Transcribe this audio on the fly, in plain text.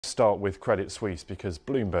Start with Credit Suisse because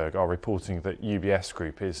Bloomberg are reporting that UBS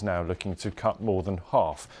Group is now looking to cut more than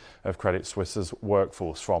half of Credit Suisse's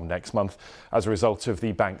workforce from next month as a result of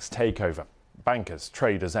the bank's takeover. Bankers,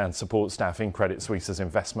 traders and support staff in Credit Suisse's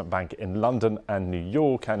investment bank in London and New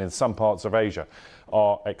York and in some parts of Asia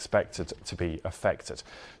are expected to be affected.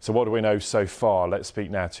 So what do we know so far? Let's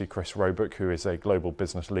speak now to Chris Roebuck, who is a global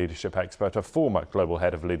business leadership expert, a former global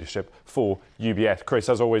head of leadership for UBS. Chris,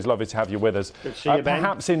 as always, lovely to have you with us. Good to see you, Ben.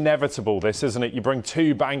 Perhaps inevitable this, isn't it? You bring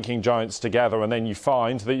two banking giants together and then you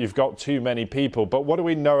find that you've got too many people. But what do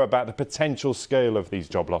we know about the potential scale of these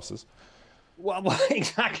job losses? Well,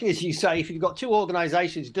 exactly as you say, if you've got two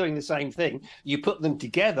organisations doing the same thing, you put them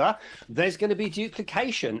together, there's going to be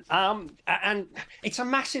duplication. And it's a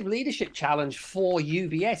massive leadership challenge for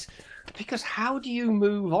UBS, because how do you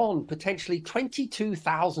move on potentially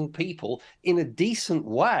 22,000 people in a decent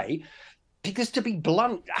way? Because to be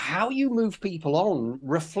blunt, how you move people on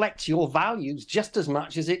reflects your values just as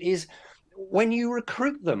much as it is when you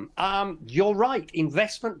recruit them. You're right,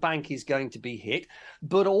 investment bank is going to be hit,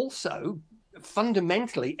 but also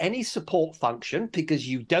fundamentally any support function, because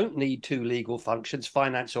you don't need two legal functions,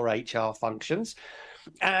 finance or HR functions.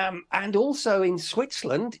 And also in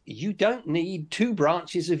Switzerland, you don't need two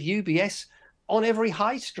branches of UBS on every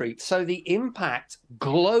high street. So the impact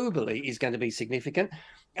globally is going to be significant.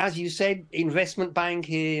 As you said, investment bank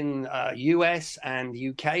in US and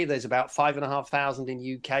UK, there's about 5,500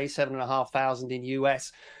 in UK, 7,500 in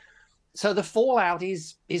US. So the fallout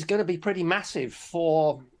is going to be pretty massive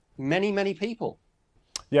for many people.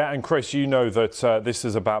 Yeah, and Chris, you know that this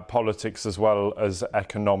is about politics as well as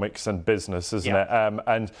economics and business, isn't it?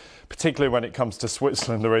 And particularly when it comes to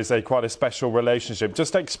Switzerland, there is quite a special relationship.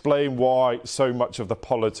 Just explain why so much of the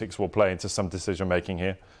politics will play into some decision making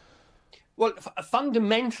here. Well,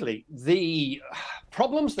 fundamentally, the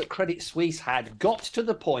problems that Credit Suisse had got to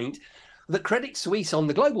the point that Credit Suisse on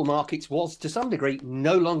the global markets was, to some degree,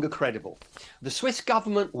 no longer credible. The Swiss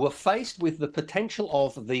government were faced with the potential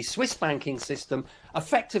of the Swiss banking system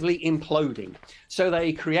effectively imploding. So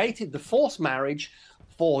they created the forced marriage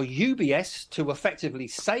for UBS to effectively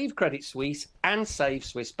save Credit Suisse and save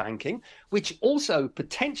Swiss banking, which also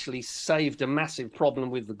potentially saved a massive problem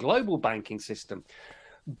with the global banking system.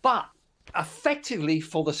 But effectively,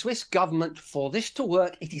 for the Swiss government, for this to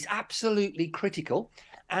work, it is absolutely critical.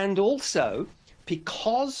 And also,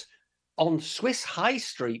 because on Swiss high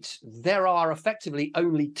streets, there are effectively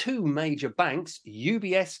only two major banks,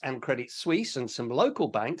 UBS and Credit Suisse, and some local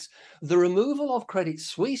banks, the removal of Credit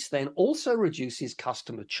Suisse then also reduces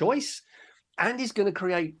customer choice and is going to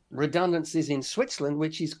create redundancies in Switzerland,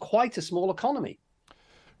 which is quite a small economy.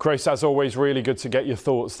 Chris, as always, really good to get your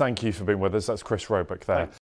thoughts. Thank you for being with us. That's Chris Roebuck there. Thanks.